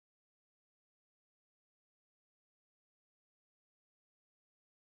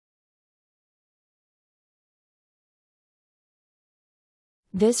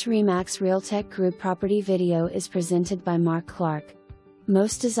This Remax Realtec Group property video is presented by Mark Clark.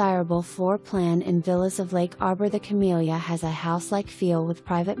 Most desirable floor plan in villas of Lake Arbor. The Camellia has a house-like feel with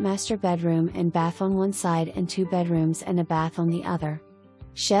private master bedroom and bath on one side and 2 bedrooms and a bath on the other.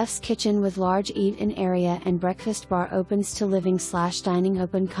 Chef's kitchen with large eat-in area and breakfast bar opens to living/dining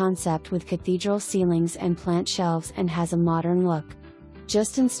open concept with cathedral ceilings and plant shelves and has a modern look.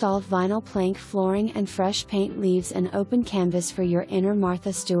 Just installed vinyl plank flooring and fresh paint leaves an open canvas for your inner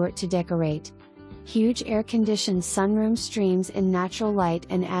Martha Stewart to decorate. Huge air-conditioned sunroom streams in natural light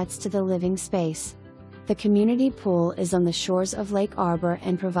and adds to the living space. The community pool is on the shores of Lake Arbor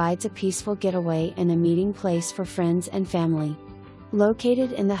and provides a peaceful getaway and a meeting place for friends and family.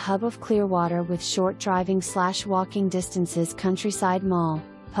 Located in the hub of Clearwater with short driving/walking distances, Countryside Mall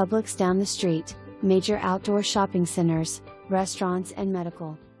Publix down the street, major outdoor shopping centers, restaurants and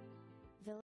medical.